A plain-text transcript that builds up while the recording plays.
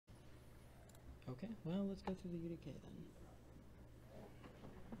Okay, well, let's go through the UDK then.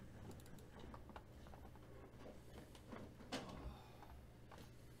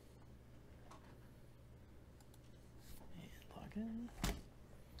 And log in.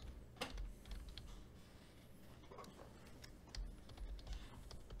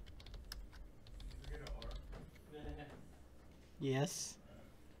 Yes.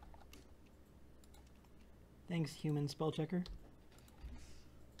 Thanks, human spell checker.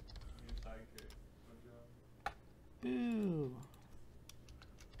 Boo.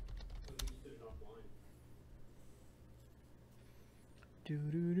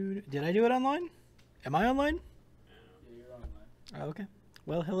 Did I do it online? Am I online? Yeah, you're online. Oh, okay.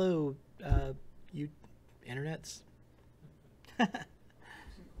 Well, hello, you internets. Some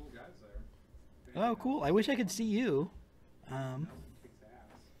cool guys there. Oh, cool. I wish I could see you. Nelson kicks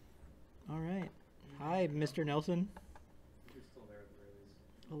ass. All right. Hi, Mr. Nelson. You're still there at the very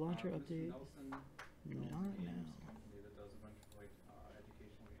least. A launcher Mr. update. Nelson Not owns a now. games company that does a bunch of like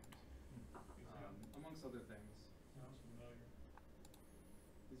educational games, amongst other things. Sounds familiar.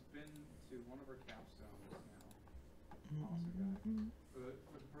 He's been to one of our capstones now. Awesome guy. For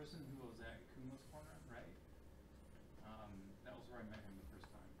the person who was at Kuma's Corner, right? That was where I met him the first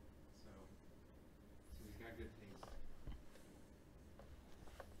time. So he's got good taste.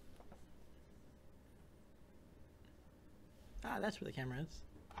 Ah, that's where the camera is.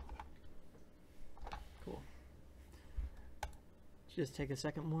 Cool. Just take a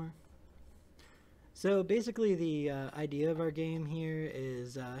second more. So basically the idea of our game here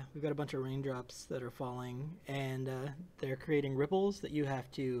is we've got a bunch of raindrops that are falling, and they're creating ripples that you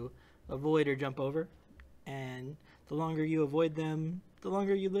have to avoid or jump over. And the longer you avoid them, the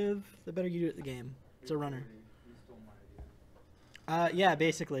longer you live, the better you do at the game. It's a runner. You stole my idea. Yeah,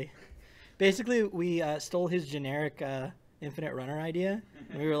 basically. Basically, we stole his generic infinite runner idea.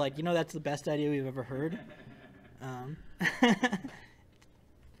 And we were like, you know, that's the best idea we've ever heard. Come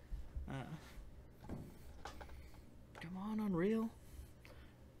on, Unreal.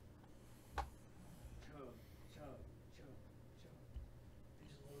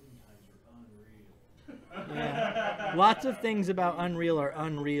 These loading times are unreal. Yeah. Lots of things about Unreal are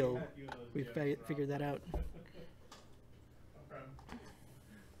unreal. We figured that out. Okay.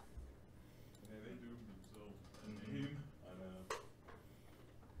 Yeah, they do themselves a name. I know.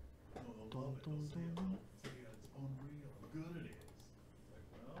 They'll love it. They'll say, oh, it's unreal. How good it is. It's like,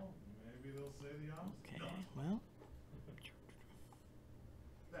 well, maybe they'll say the opposite. Okay, No, well.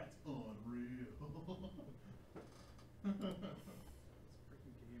 that's unreal. It's a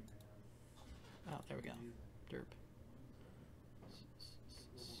freaking game, man. Oh, there we go. Derp.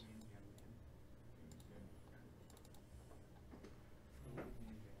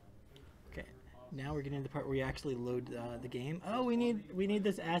 Okay, now we're getting to the part where we actually load the game. Oh, we need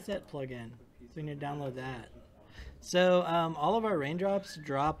this asset plugin. So we need to download that. So all of our raindrops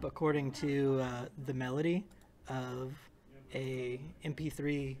drop according to the melody of a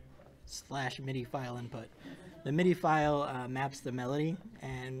MP3/MIDI file input. The MIDI file maps the melody,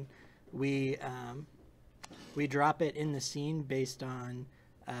 and we drop it in the scene based on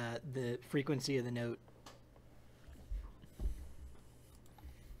the frequency of the note.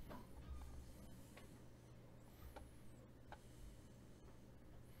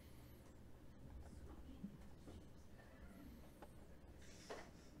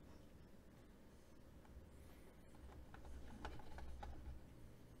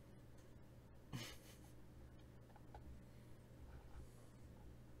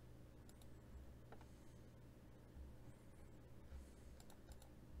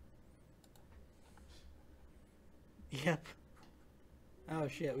 Yep. Oh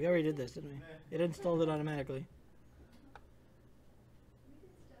shit, we already did this, didn't we? It installed it automatically.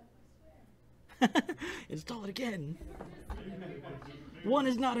 Install it again. One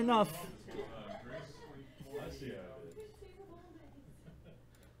is not enough. I see how it is.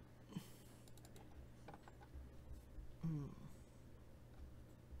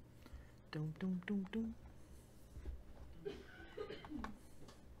 Dum dum dum dum.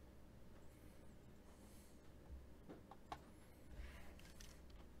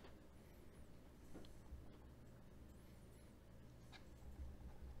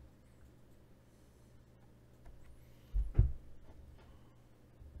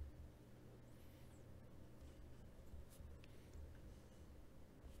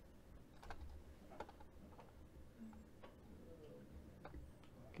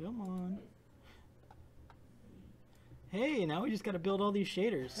 Come on. Hey, now we just got to build all these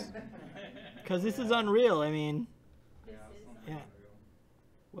shaders. Because this is Unreal, I mean. Yeah, it's not Yeah.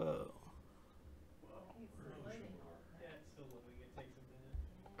 unreal. Whoa.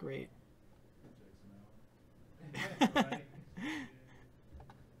 Great. Right?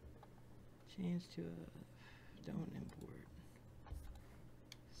 Change to a don't import.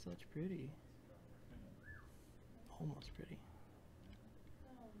 Such pretty. Almost pretty.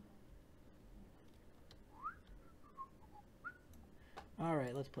 All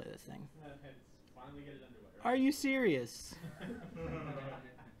right, let's play this thing. Let's finally get it underway. Are you serious?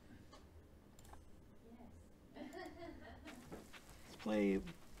 Let's play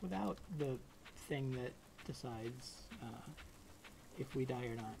without the thing that decides if we die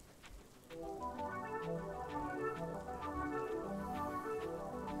or not.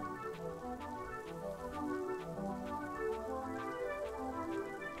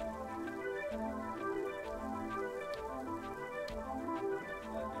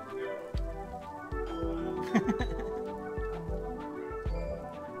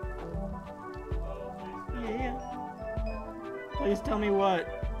 Yeah. Please tell me what.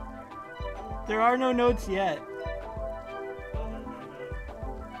 There are no notes yet.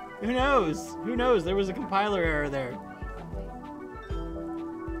 Who knows? Who knows? There was a compiler error there.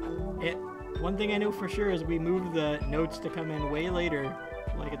 One thing I know for sure is we moved the notes to come in way later,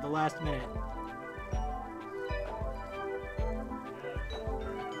 like at the last minute.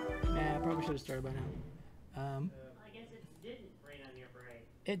 Nah, I probably should have started by now. I guess it didn't rain on your parade.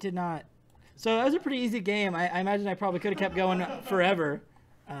 It did not. So that was a pretty easy game. I imagine I probably could have kept going forever.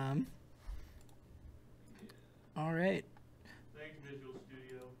 All right. Thanks, Visual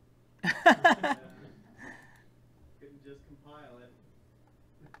Studio. Couldn't just compile it.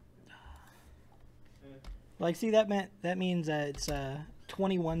 Like, see, that means it's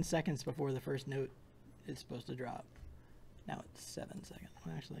 21 seconds before the first note is supposed to drop. Now it's 7 seconds.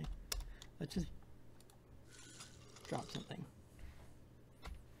 Well, actually, let's just drop something.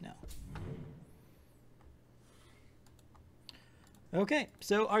 No. Okay,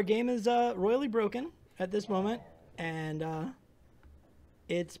 so our game is royally broken at this moment, and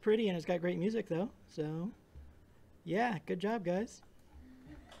it's pretty and it's got great music though. So, yeah, good job, guys.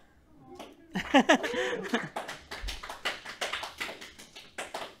 That is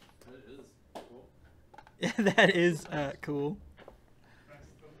cool. That is cool.